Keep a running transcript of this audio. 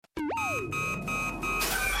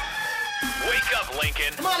Wake up,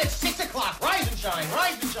 Lincoln. Come on, it's 6 o'clock. Rise and shine,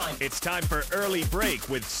 rise and shine. It's time for Early Break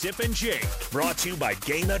with Sip and Jake. Brought to you by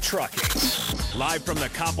Gaina Trucking. Live from the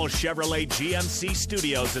Coppel Chevrolet GMC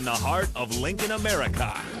studios in the heart of Lincoln,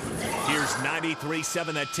 America. Here's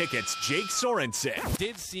 93.7 The Ticket's Jake Sorensen.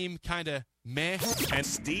 Did seem kind of meh. And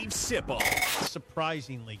Steve Sipple.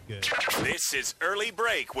 Surprisingly good. This is Early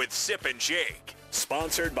Break with Sip and Jake.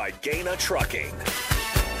 Sponsored by Gaina Trucking.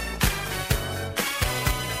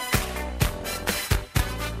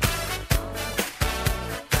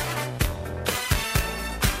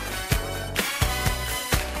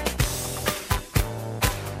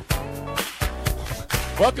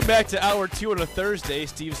 Welcome back to Hour 2 on a Thursday.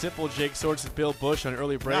 Steve Sipple, Jake Sorensen, Bill Bush on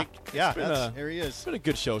Early Break. Yeah, here he is. It's been a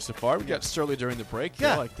good show so far. We got Surly during the break.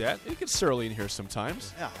 Yeah. I like that. You get Surly in here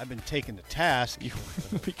sometimes. Yeah, I've been taken to task.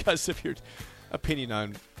 Because of your opinion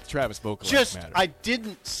on Travis Vokalek Just, matter. I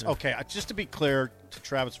didn't. Okay, just to be clear to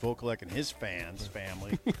Travis Vokalek and his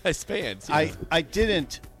family, His fans. Yeah. I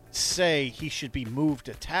didn't say he should be moved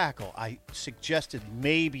to tackle. I suggested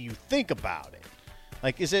maybe you think about it.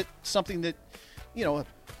 Like, is it something that, you know,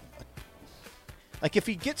 like if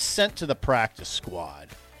he gets sent to the practice squad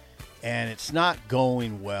and it's not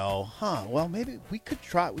going well, well, maybe we could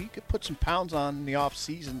put some pounds on in the off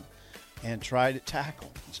season and try to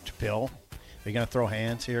tackle. Mr. Bill, are you going to throw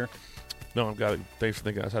hands here? No, I've got it. Thanks for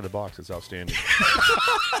thinking outside the box. It's outstanding.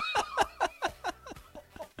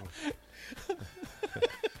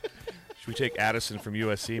 Should we take Addison from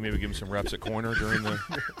USC? Maybe give him some reps at corner during the.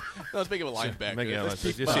 No, let's make him a linebacker. Let's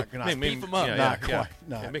beef beef him up. Not quite.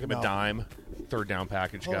 No, make him no. a dime, third down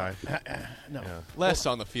package guy. No. Yeah. Less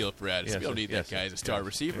on the field for Addison. Yes, we don't need yes, that guy as a star yes,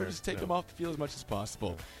 receiver. yes, Just take yeah. him off the field as much as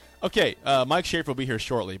possible. Okay, Mike Schaefer will be here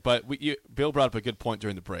shortly, but Bill brought up a good point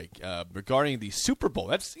during the break regarding the Super Bowl.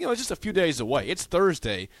 That's just a few days away. It's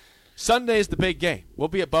Thursday. Sunday is the big game. We'll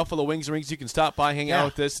be at Buffalo Wings and Rings. You can stop by, hang out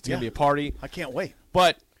with us. It's going to be a party. I can't wait.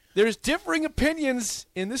 But there's differing opinions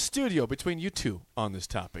in this studio between you two on this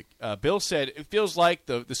topic. Bill said it feels like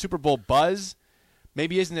the Super Bowl buzz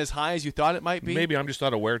maybe isn't as high as you thought it might be. Maybe I'm just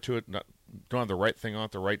not aware to it. Don't have the right thing on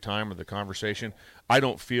at the right time of the conversation. I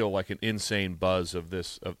don't feel like an insane buzz of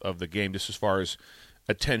this of the game, just as far as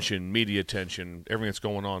attention, media attention, everything that's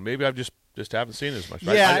going on. Maybe I've just haven't seen it as much.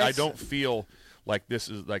 Yeah, I don't feel like this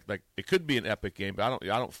is like it could be an epic game, but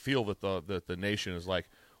I don't feel that the nation is like,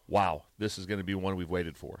 wow, this is going to be one we've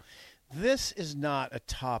waited for. This is not a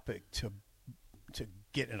topic to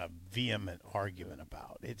get in a vehement argument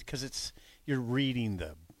about. Because you're reading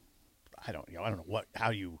the. I don't know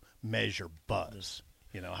how you measure buzz.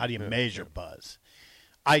 How do you measure buzz?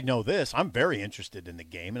 I know this. I'm very interested in the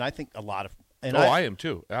game, and I think a lot of. And I am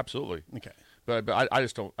too. Absolutely. Okay. But I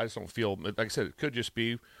just don't feel like I said. It could just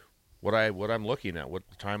be what I'm looking at. What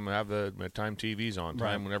time I have the time TV's on,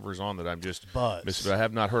 time whenever it's on that I'm just buzz. But I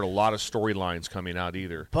have not heard a lot of storylines coming out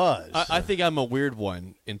either. Buzz. I think I'm a weird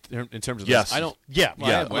one in terms of yes. this. I don't. Yeah. Well,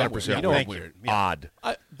 yeah. I'm 100%. I'm weird. Yeah. Odd.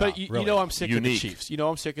 But really I'm sick unique. of the Chiefs.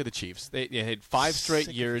 I'm sick of the Chiefs. They had 5 straight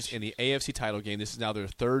years in the AFC title game. This is now their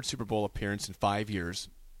 3rd Super Bowl appearance in 5 years,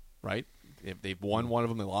 right? They've won one of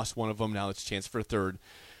them. They lost one of them. Now it's a chance for a third.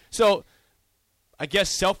 So I guess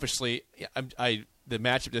selfishly, the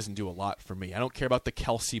matchup doesn't do a lot for me. I don't care about the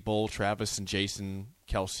Kelsey Bowl, Travis and Jason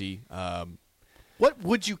Kelsey. What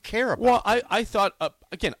would you care about? Well, I thought,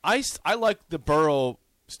 again, I like the Burrow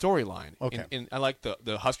storyline. Okay. And I like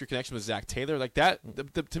the Husker connection with Zach Taylor. Like that,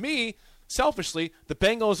 to me, selfishly, the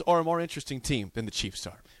Bengals are a more interesting team than the Chiefs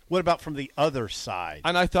are. What about from the other side?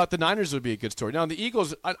 And I thought the Niners would be a good story. Now, the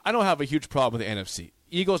Eagles, I don't have a huge problem with the NFC.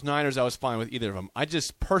 Eagles, Niners, I was fine with either of them. I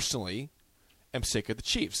just personally am sick of the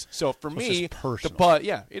Chiefs. So for me, it's personal. but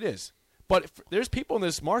yeah, it is. But there's people in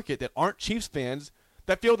this market that aren't Chiefs fans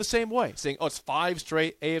that feel the same way, saying, "Oh, it's 5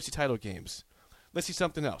 straight AFC title games. Let's see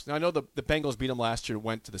something else." Now I know the Bengals beat them last year,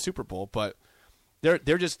 went to the Super Bowl, but they're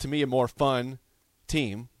just to me a more fun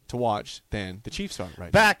team to watch than the Chiefs are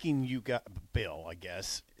right now. Backing you got Bill, I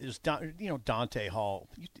guess, is Dante Hall.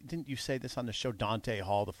 Didn't you say this on the show? Dante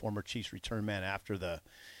Hall, the former Chiefs return man, after the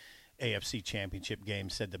AFC Championship game,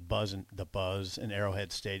 said the buzz in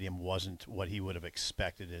Arrowhead Stadium wasn't what he would have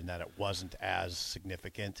expected, and that it wasn't as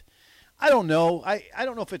significant. I don't know. I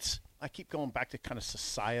don't know if it's. I keep going back to kind of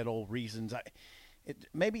societal reasons.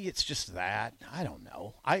 Maybe it's just that. I don't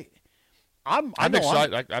know. I'm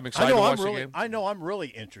excited. I'm excited to watch the game. I know I'm really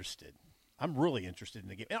interested. I'm really interested in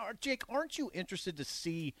the game. Now, Jake, aren't you interested to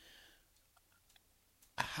see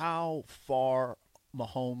how far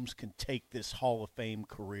Mahomes can take this Hall of Fame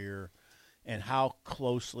career and how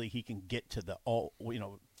closely he can get to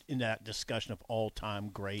in that discussion of all-time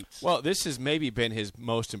greats. Well, this has maybe been his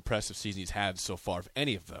most impressive season he's had so far of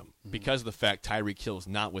any of them, because of the fact Tyreek Hill is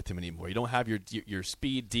not with him anymore. You don't have your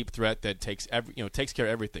speed deep threat that takes care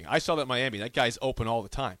of everything. I saw that in Miami. That guy's open all the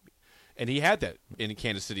time, and he had that in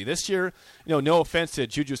Kansas City this year. No offense to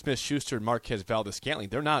Juju Smith-Schuster and Marquez Valdes-Scantling,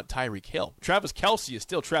 they're not Tyreek Hill. Travis Kelce is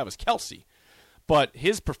still Travis Kelce, but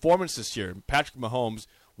his performance this year, Patrick Mahomes,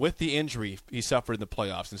 with the injury he suffered in the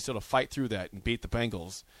playoffs, and still to fight through that and beat the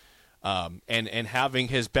Bengals, and having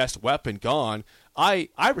his best weapon gone, I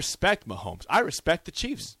respect Mahomes. I respect the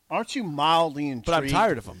Chiefs. Aren't you mildly intrigued? But I'm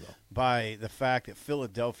tired of them, though. By the fact that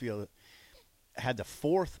Philadelphia had the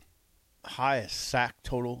fourth highest sack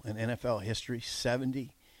total in NFL history,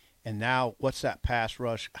 70, and now what's that pass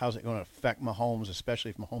rush? How's it going to affect Mahomes, especially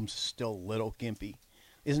if Mahomes is still a little gimpy?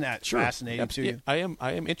 Isn't that fascinating to you? I am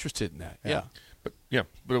interested in that. Yeah.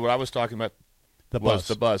 But what I was talking about was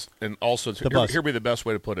the buzz, and also here'd be the best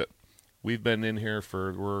way to put it. We've been in here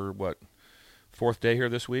we're fourth day here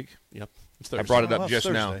this week. Yep. I brought it up just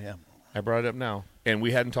Thursday, now. Yeah. I brought it up now, and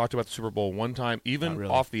we hadn't talked about the Super Bowl one time, even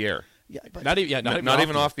really. off the air. Yeah, but Not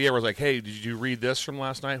even off the air. I was like, hey, did you read this from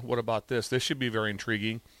last night? What about this? This should be very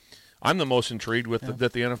intriguing. I'm the most intrigued with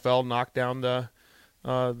that the NFL knocked down the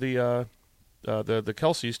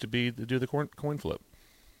Kelce's to do the coin flip.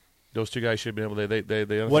 Those two guys should be able. They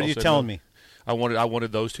what are you telling me? I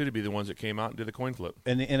wanted those two to be the ones that came out and did the coin flip.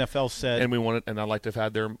 And the NFL said, and I'd like to have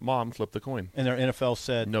had their mom flip the coin. And their NFL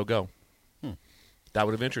said, no go. That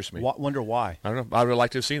would have interested me. Wonder why? I don't know. I would have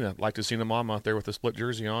liked to have seen that. Like to have seen the mom out there with the split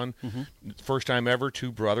jersey on. First time ever,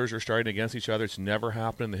 two brothers are starting against each other. It's never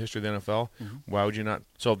happened in the history of the NFL. Why would you not?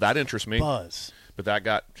 So that interests me. Buzz. But that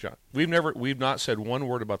got shot. We've not said one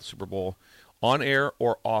word about the Super Bowl on air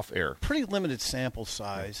or off air. Pretty limited sample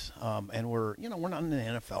size, and we're not in the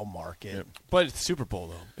NFL market. Yep. But it's the Super Bowl,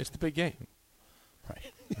 though. It's the big game.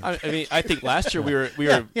 Right. I mean, I think last year we were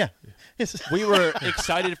we were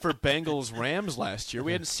excited for Bengals Rams last year.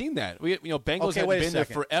 We hadn't seen that. Bengals hadn't been there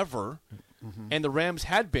forever, and the Rams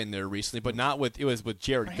had been there recently, but not with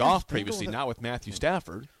Jared Goff previously, not with Matthew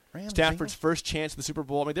Stafford. Stafford's first chance in the Super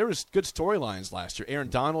Bowl. I mean, there was good storylines last year. Aaron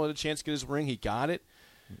Donald had a chance to get his ring. He got it.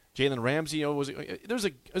 Jalen Ramsey, it was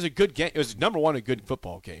a good game. It was, number one, a good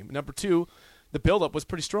football game. Number two, the build-up was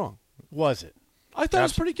pretty strong. Was it? I thought it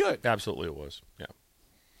was pretty good. Absolutely, it was. Yeah.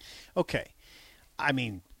 Okay. I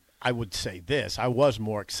mean, I would say this. I was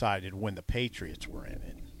more excited when the Patriots were in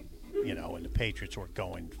it, and the Patriots were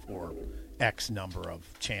going for X number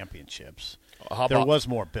of championships. There was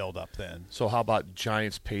more build-up then. So how about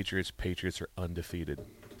Giants, Patriots? Patriots are undefeated.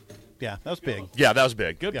 Yeah, that was big. Yeah, that was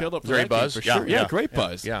big. Good build-up for Great that buzz. game, for sure. Yeah, great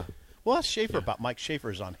buzz. Yeah. Well, that's Schaefer about Mike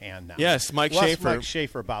Schaefer's on hand now. Yes, Mike Let's Schaefer. Mike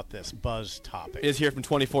Schaefer about this buzz topic. Is here from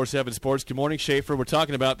 24/7 Sports. Good morning, Schaefer. We're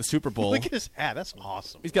talking about the Super Bowl. Look at his hat. That's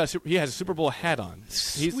awesome. He has a Super Bowl hat on.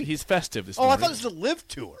 He's festive this Oh, morning. I thought it was the Live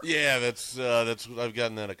Tour. Yeah, that's what I've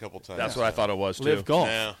gotten that a couple times. That's what I thought it was, too. Live golf.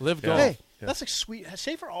 Yeah. Live golf. Hey, that's a sweet.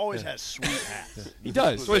 Schaefer always has sweet hats. He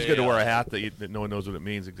does. It's always good to wear a hat that no one knows what it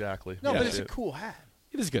means exactly. No, Yeah. but it's a cool hat.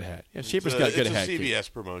 It is a good hat. Yeah, Schaefer's got a good hat. It's a game.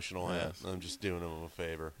 CBS promotional hat. I'm just doing him a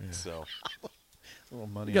favor. So A little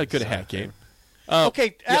money. You got a on the good side. hat game.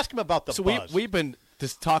 Okay, ask him about the So buzz. we've been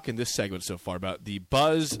just talking this segment so far about the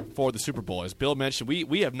buzz for the Super Bowl. As Bill mentioned,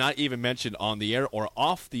 we have not even mentioned on the air or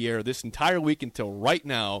off the air this entire week until right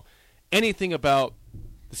now anything about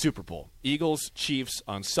the Super Bowl. Eagles, Chiefs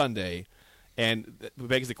on Sunday. And that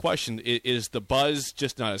begs the question, is the buzz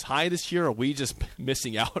just not as high this year? Are we just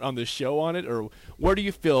missing out on the show on it? Or where do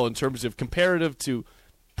you feel in terms of comparative to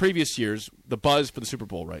previous years, the buzz for the Super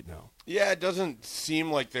Bowl right now? yeah, it doesn't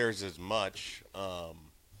seem like there's as much.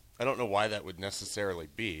 I don't know why that would necessarily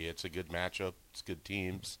be. It's a good matchup. It's good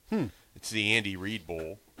teams. It's the Andy Reid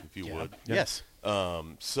Bowl, if you would. Yes.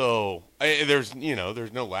 So there's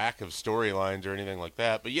no lack of storylines or anything like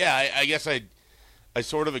that. But yeah, I guess I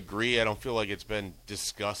sort of agree. I don't feel like it's been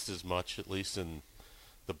discussed as much, at least in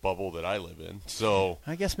the bubble that I live in. So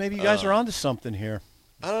I guess maybe you guys are onto something here.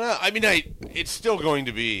 I don't know. I mean, it's still going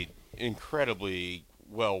to be incredibly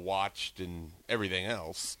well watched and everything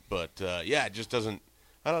else. But yeah, it just doesn't.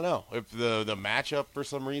 I don't know if the matchup for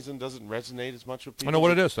some reason doesn't resonate as much with people. I know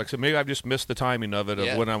what it is. Like I said, maybe I've just missed the timing of it, of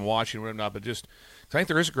Yeah. when I'm watching, when I'm not. But just, I think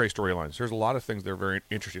there is a great storylines. There's a lot of things that are very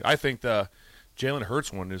interesting. I think the Jalen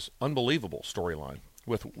Hurts one is unbelievable storyline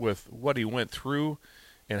with what he went through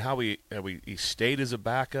and how he stayed as a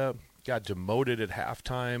backup, got demoted at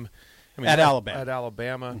halftime. I mean, At Alabama. At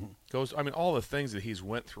Alabama. Goes. I mean, all the things that he's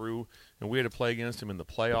went through, and we had to play against him in the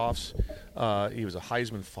playoffs. He was a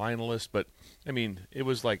Heisman finalist, but I mean, it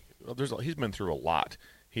was like he's been through a lot.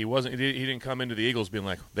 He wasn't. He didn't come into the Eagles being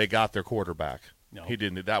like they got their quarterback. No. He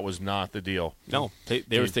didn't. That was not the deal. No, they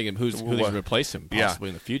were thinking who they going to replace him possibly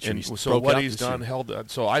in the future. And He so broke what out he's this done year.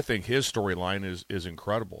 So I think his storyline is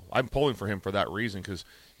incredible. I'm pulling for him for that reason because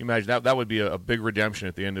imagine that would be a big redemption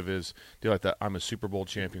at the end of his deal like that. I'm a Super Bowl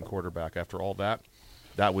champion quarterback. After all that,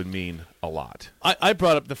 that would mean a lot. I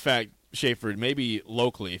brought up the fact, Schaefer, maybe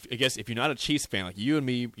locally. I guess if you're not a Chiefs fan, like you and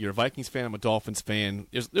me, you're a Vikings fan, I'm a Dolphins fan.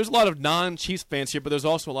 There's a lot of non-Chiefs fans here, but there's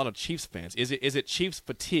also a lot of Chiefs fans. Is it Chiefs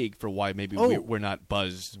fatigue for why maybe we're not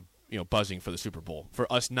buzzing for the Super Bowl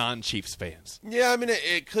for us non-Chiefs fans? Yeah, I mean,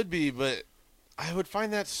 it could be, but I would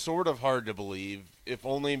find that sort of hard to believe, if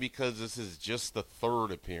only because this is just the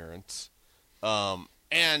third appearance.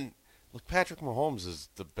 And look, Patrick Mahomes is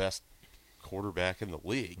the best quarterback in the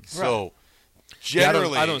league, so.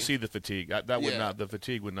 Generally, I don't see the fatigue. That would Yeah. not. The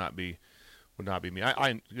fatigue would not be me.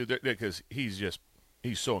 Because he's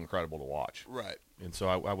so incredible to watch. right. And so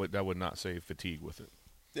I would not say fatigue with it.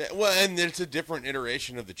 Yeah, well, and it's a different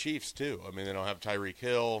iteration of the Chiefs too. I mean, they don't have Tyreek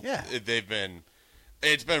Hill. Yeah.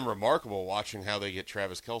 It's been remarkable watching how they get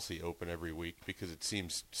Travis Kelce open every week because it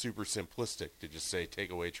seems super simplistic to just say take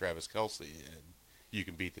away Travis Kelce and you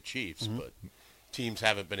can beat the Chiefs, but teams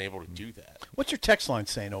haven't been able to do that. What's your text line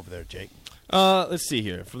saying over there, Jake? Let's see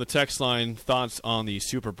here. From the text line, thoughts on the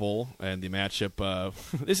Super Bowl and the matchup.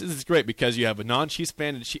 This is great because you have a non-Chiefs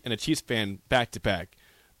fan and a Chiefs fan back-to-back.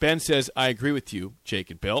 Ben says, I agree with you, Jake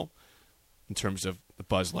and Bill, in terms of the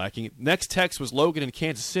buzz lacking. Next text was Logan in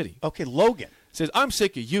Kansas City. Okay, Logan. Says, I'm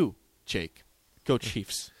sick of you, Jake. Go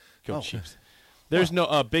Chiefs. Go Chiefs. There's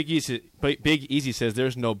no Big Easy says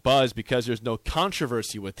there's no buzz because there's no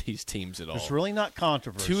controversy with these teams at all. There's really not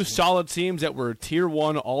controversy. Two solid teams that were Tier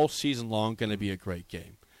 1 all season long. Going to be a great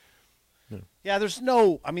game. Yeah, there's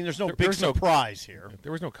no big surprise here.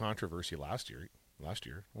 There was no controversy last year.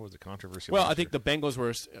 What was the controversy? Well, last I think year? the Bengals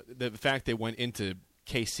were the fact they went into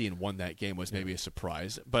KC and won that game was maybe a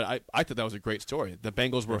surprise. But I thought that was a great story. The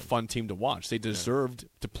Bengals were a fun team to watch. They deserved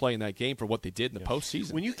to play in that game for what they did in the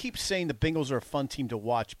postseason. When you keep saying the Bengals are a fun team to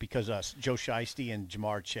watch because Joe Shiesty and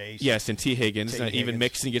Jamar Chase. Yes, and T. Higgins, Higgins. even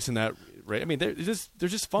Mixon gets in that. Right? I mean, they're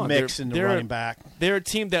just fun. Mixon, the running back. They're a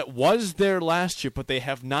team that was there last year, but they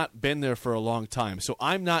have not been there for a long time. So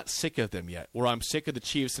I'm not sick of them yet. Or I'm sick of the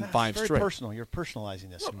Chiefs in five It's very straight. personal. You're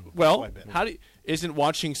personalizing this. Well, quite a bit. isn't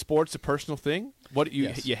watching sports a personal thing? What you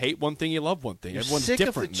hate one thing, you love one thing. You're Everyone's sick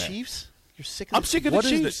different of the in that. Chiefs? You're sick of I'm the sick of What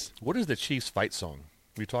the is Chiefs. what is the Chiefs fight song?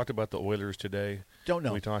 We talked about the Oilers today. Don't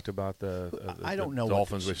know. We talked about the I don't know what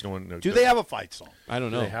Dolphins, the which no one knows. Do they have a fight song? I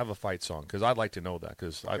don't Do know. they have a fight song? Because I'd like to know that.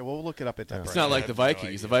 Because Okay, well, we'll look it up at that. It's break. not like I the have no Vikings.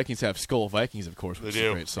 idea. The Vikings have Skull Vikings, of course, which They is a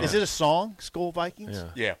do. great song. Is it a song, Skull Vikings? yeah.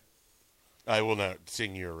 Yeah. I will not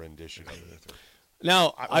sing your rendition of it.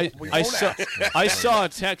 Now, we I won't saw I saw a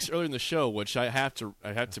text earlier in the show, which I have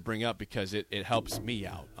to bring up because it helps me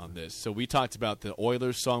out on this. So we talked about the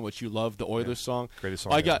Oilers song, which you love, the Oilers song. Greatest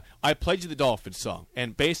song I played you the Dolphins song,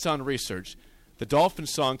 and based on research, the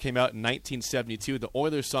Dolphins song came out in 1972. The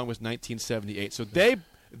Oilers song was 1978. So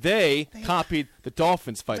they copied the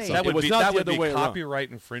Dolphins fight song. That would it was be, not that the would other be way around.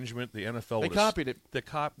 copyright infringement. The NFL They would copied it. The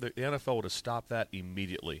NFL would have stopped that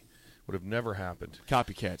immediately. Would have never happened.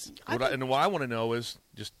 Copycats. And what I want to know is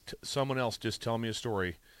just someone else just tell me a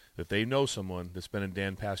story that they know someone that's been in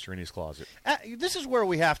Dan Pastorini's closet. This is where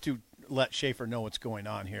we have to let Schaefer know what's going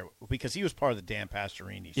on here because he was part of the Dan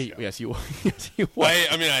Pastorini show. Yes, you. Yes, you. Well,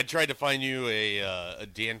 I mean, I tried to find you a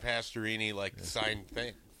Dan Pastorini signed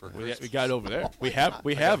thing for Christmas. We got it over there. We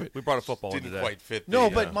have it. We brought a football in Didn't today. quite fit. No,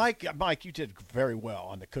 the, but Mike, you did very well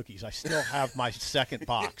on the cookies. I still have my second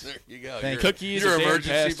box. there you go. Thank Your- Cookies, your a Dan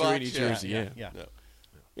emergency Pastorini box. jersey. Yeah. Yeah.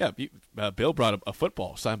 Yeah, Bill brought a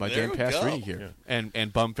football signed by There Dan we Pastorini go. here,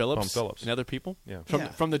 and Bum Phillips, Phillips. and other people. Yeah.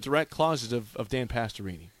 From the direct closet of Dan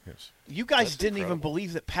Pastorini. Yes. You guys That's didn't even incredible.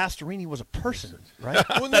 believe that Pastorini was a person, right?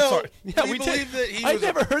 Well, no, Yeah, we believe that he I was.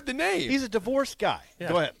 never heard the name. He's a divorced guy.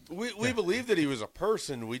 Go ahead. We believe that he was a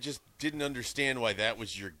person. We just didn't understand why that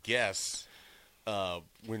was your guess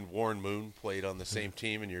when Warren Moon played on the same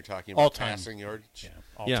team, and you're talking about All-time. passing yardage.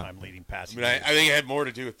 All-time leading passing. I mean, I think it had more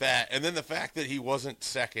to do with that, and then the fact that he wasn't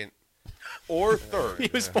second or third He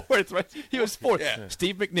was fourth, right? He was fourth. Yeah.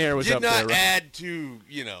 Steve McNair was did up not there. Right? add to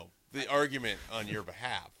the argument on your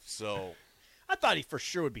behalf. So I thought he for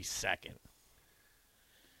sure would be second.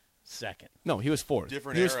 Second. No, he was fourth.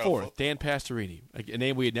 Different he was era of fourth. football. Dan Pastorini, a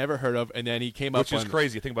name we had never heard of, and then he came Which up is on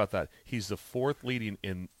crazy. Think about that. He's the fourth leading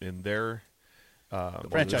in their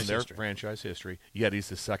franchise in their history. franchise history. Yet he's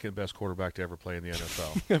the second best quarterback to ever play in the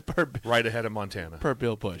NFL, per, right ahead of Montana. per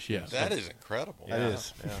Bill Bush. Yeah, that is incredible. That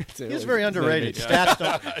is. It's He was very underrated. Yeah. Stats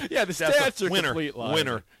don't. Yeah, the That's a stats are winner. complete lie.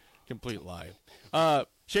 Winner. Complete lie.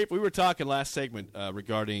 Shape, we were talking last segment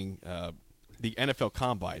regarding the NFL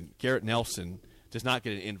Combine, Garrett Nelson does not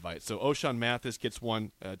get an invite. So O'Shawn Mathis gets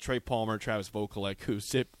one. Trey Palmer, Travis Vokalek, who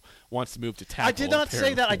wants to move to tackle. I did not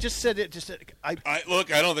say that. I just said it. I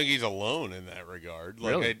don't think he's alone in that regard.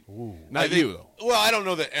 Like, Really? I think, you, though. Well, I don't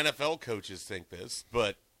know that NFL coaches think this,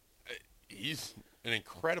 but he's an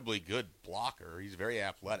incredibly good blocker. He's very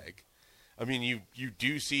athletic. I mean, you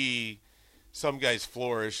do see some guys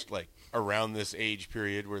flourish like around this age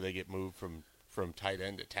period where they get moved from tight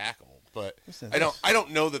end to tackle. But I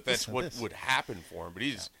don't know that that's what would happen for him. But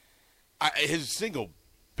his single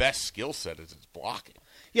best skill set is his blocking.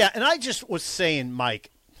 Yeah, and I just was saying,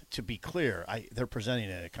 Mike, to be clear, they're presenting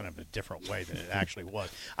it in kind of a different way than it actually was.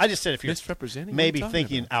 I just said if you're misrepresenting, maybe what are you talking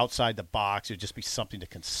thinking outside the box, it'd just be something to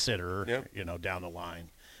consider, Yep. down the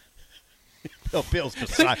line. Bill's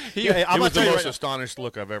beside. It was the most astonished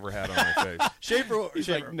look I've ever had on my face. Schaefer,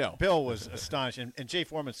 like, no. Bill was astonished, and Jay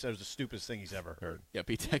Foreman said it was the stupidest thing he's ever heard. Yeah,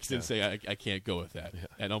 Pete Tex didn't say, I can't go with that.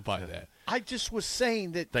 I don't buy that. I just was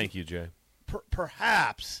saying that Thank you, Jay.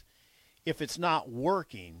 perhaps if it's not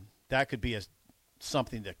working, that could be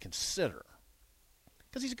something to consider.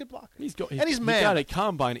 Because he's a good blocker. He's he's man. He got a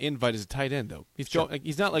combine invite as a tight end, though. He's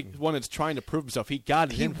not like one that's trying to prove himself. He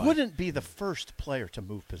got an invite. He wouldn't be the first player to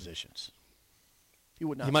move positions. He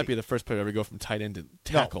would not. He might be the first player to ever go from tight end to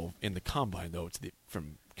tackle in the combine, though. It's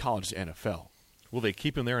from college to NFL. Will they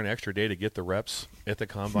keep him there an extra day to get the reps at the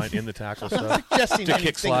combine in the tackle stuff? Suggesting to anything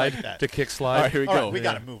kick slide, like that. to kick slide. All right, here we All go. right, we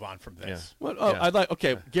got to move on from this. Well,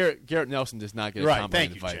 Yeah. Garrett Nelson does not get a Right, combine thank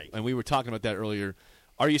you, invite, Jake. and we were talking about that earlier.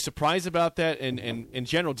 Are you surprised about that? And in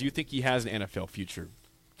general, do you think he has an NFL future,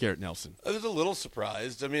 Garrett Nelson? I was a little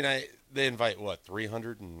surprised. I mean, they invite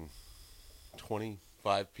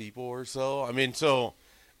 325 people or so. I mean, so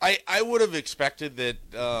I would have expected that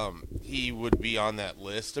he would be on that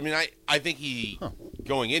list. I mean, I think he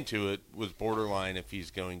going into it was borderline if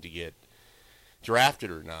he's going to get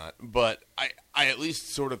drafted or not. But I at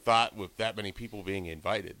least sort of thought with that many people being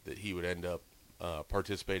invited that he would end up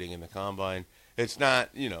participating in the combine. It's not,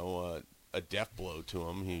 a death blow to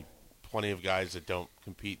him. Plenty of guys that don't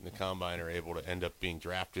compete in the combine are able to end up being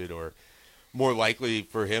drafted, or more likely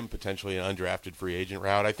for him, potentially an undrafted free agent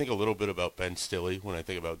route. I think a little bit about Ben Stilley when I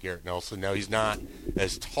think about Garrett Nelson. Now, he's not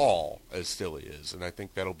as tall as Stilley is, and I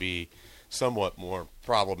think that'll be somewhat more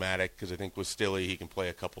problematic because I think with Stilley he can play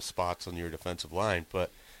a couple spots on your defensive line. But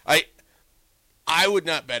I would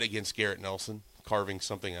not bet against Garrett Nelson carving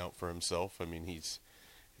something out for himself. I mean, he's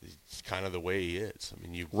kind of the way he is. I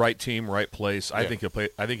mean, right team, right place. I Yeah. think he'll play.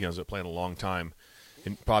 I think he ends up playing a long time,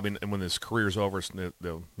 and probably when his career's over,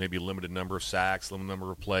 there'll maybe a limited number of sacks, limited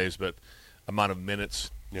number of plays, but amount of minutes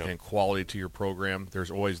and quality to your program. There's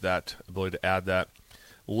always that ability to add that.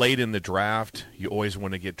 Late in the draft, you always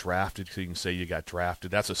want to get drafted because you can say you got drafted.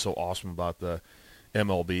 That's what's so awesome about the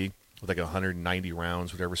MLB. With like 190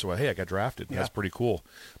 rounds, whatever. So, hey, I got drafted. Yeah. That's pretty cool.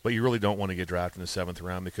 But you really don't want to get drafted in the 7th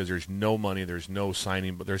round because there's no money, there's no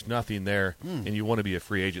signing, but there's nothing there, and you want to be a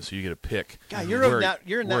free agent, so you get a pick. God, you're in that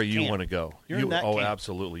camp. you want to go. You're in that camp.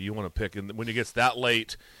 Absolutely. You want to pick. And when it gets that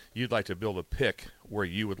late, you'd like to build a pick where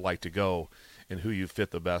you would like to go and who you fit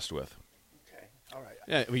the best with. All right.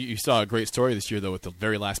 Yeah, you saw a great story this year, though, with the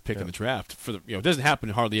very last pick in the draft. It doesn't happen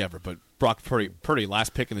hardly ever, but Brock Purdy,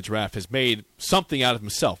 last pick in the draft, has made something out of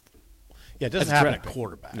himself. Yeah, it doesn't As a happen draft at pick.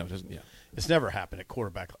 quarterback. No, it doesn't. Yeah, It's never happened at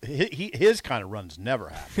quarterback. His kind of runs never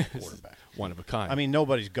happen at quarterback. one of a kind. I mean,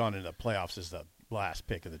 nobody's gone into the playoffs as the last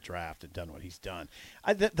pick of the draft and done what he's done.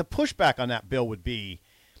 The pushback on that, Bill, would be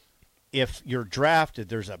if you're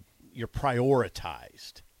drafted, you're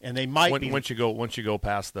prioritized, and they might be once you go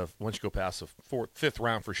past the 5th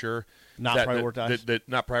round for sure. Not prioritized?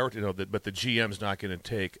 Not prioritized. But the GM's not going to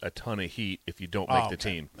take a ton of heat if you don't make the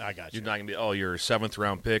team. I got you. You're not going to be, you're a 7th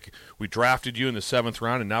round pick. We drafted you in the 7th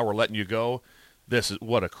round, and now we're letting you go. This is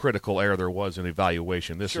what a critical error there was in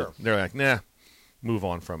evaluation. They're like, nah, move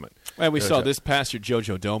on from it. And we saw this past year,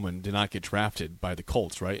 JoJo Domann did not get drafted by the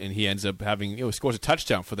Colts, right? And he ends up scores a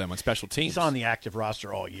touchdown for them on special teams. He's on the active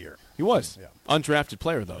roster all year. He was. Yeah. Undrafted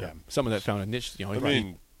player, though. Yeah. Someone that found a niche. I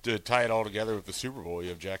mean, to tie it all together with the Super Bowl, you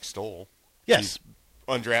have Jack Stoll. Yes. He's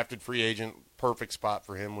undrafted free agent, perfect spot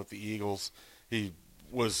for him with the Eagles. He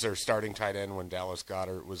was their starting tight end when Dallas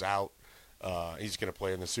Goedert was out. He's going to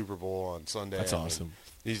play in the Super Bowl on Sunday. That's awesome.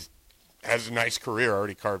 He's has a nice career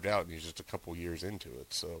already carved out, and he's just a couple years into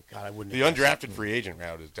it. So God, I wouldn't the have guessed. undrafted free agent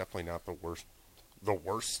route is definitely not the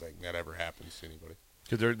worst thing that ever happens to anybody.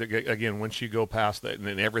 Because again, once you go past that and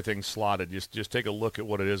then everything's slotted, just take a look at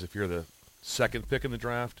what it is if you're the 2nd pick in the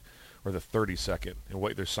draft or the 32nd and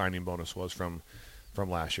what their signing bonus was from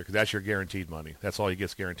last year. Because that's your guaranteed money. That's all you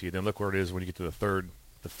get's guaranteed. Then look where it is when you get to the 3rd,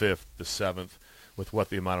 the 5th, the 7th. with what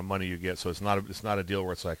the amount of money you get. So it's not a deal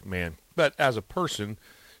where it's like, man. But as a person,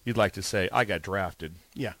 you'd like to say, I got drafted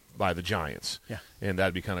Yeah. by the Giants. Yeah. And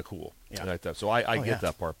that'd be kind of cool. Yeah. Like that. So I Oh, get yeah.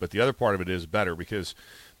 that part. But the other part of it is better because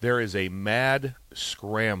there is a mad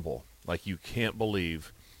scramble like you can't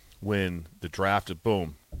believe when the draft,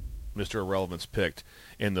 boom, Mr. Irrelevant's picked,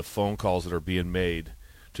 and the phone calls that are being made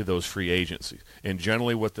to those free agencies. And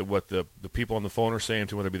generally what the people on the phone are saying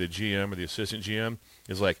to whether it be the GM or the assistant GM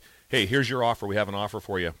is like, hey, here's your offer. We have an offer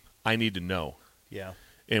for you. I need to know. Yeah.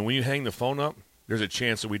 And when you hang the phone up, there's a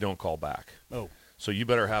chance that we don't call back. Oh. So you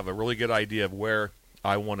better have a really good idea of where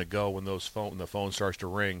I want to go when the phone starts to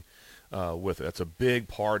ring with it. That's a big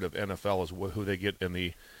part of NFL is who they get in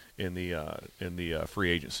the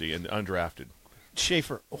free agency and undrafted.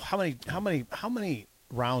 Schaefer, how many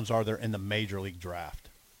rounds are there in the Major League Draft?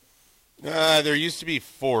 There used to be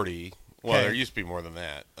 40. Well, Okay. there used to be more than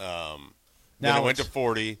that. Then Now it went to it's-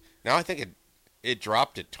 40. Now I think it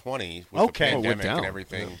dropped at 20 with Okay. the Oh, it went pandemic down. and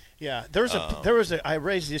everything. Yeah, there was a. I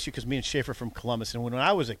raised the issue because me and Schaefer from Columbus, and when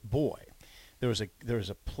I was a boy, there was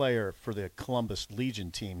a player for the Columbus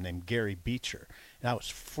Legion team named Gary Beecher, and I was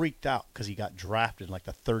freaked out because he got drafted in like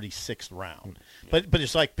the 36th round. But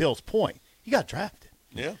it's like Bill's point, he got drafted.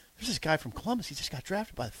 Yeah. There's this guy from Columbus. He just got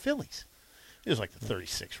drafted by the Phillies. It was like the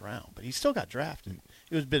 36th round, but he still got drafted.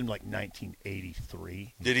 It was been like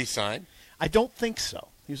 1983. Did he sign? I don't think so.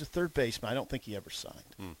 He was a third baseman. I don't think he ever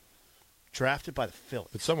signed. Drafted by the Phillies.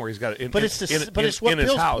 But somewhere he's got it. But it's what in his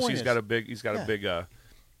Bill's house. point He's is. got a big. Yeah.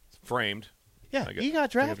 Framed. Yeah, I guess. he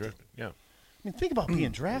got drafted. Yeah. I mean, think about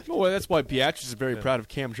being drafted. Well, that's why Beatrice is very proud of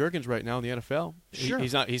Cam Jurgens right now in the NFL. Sure.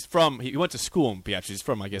 He's not. He went to school in Beatrice. He's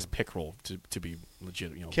from, I guess, Pickrell to be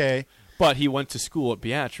legit. You know. Okay. But he went to school at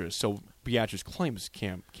Beatrice, so Beatrice claims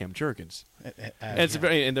Cam Jurgens. And it's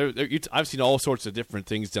very, and I've seen all sorts of different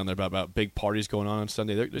things down there about big parties going on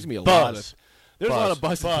Sunday. There's gonna be a lot of. There's a lot of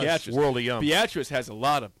buzz in Beatrice. World of Yum. Beatrice has a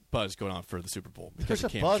lot of buzz going on for the Super Bowl. There's because a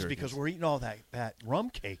of Cam buzz Jurgens. because we're eating all that rum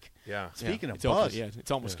cake. Yeah. Speaking of it's buzz, it's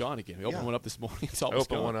almost gone again. We opened Yeah. one up this morning. It's I almost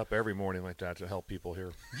open gone. one up every morning like that to help people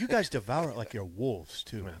here. you guys devour it like you're wolves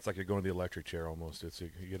too. Man, it's like you're going to the electric chair almost. You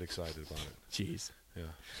get excited about it. Jeez. Yeah,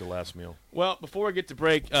 it's the last meal. Well, before we get to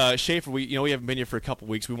break, Schaefer, we haven't been here for a couple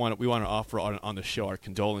weeks. We want to offer on the show our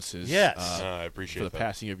condolences. Yes. I for appreciate the that.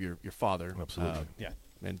 passing of your father. Absolutely. Yeah.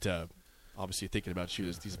 And obviously thinking about you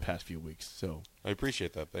these past few weeks. So I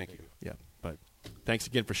appreciate that. Thank you. yeah, but thanks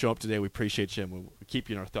again for showing up today. We appreciate you, and we'll keep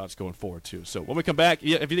you in our thoughts going forward too. So when we come back, if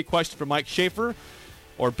you have any questions for Mike Schaefer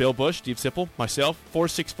or Bill Bush, Steve Sipple, myself,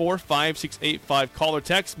 464-5685, call or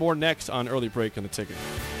text. More next on Early Break on the Ticket.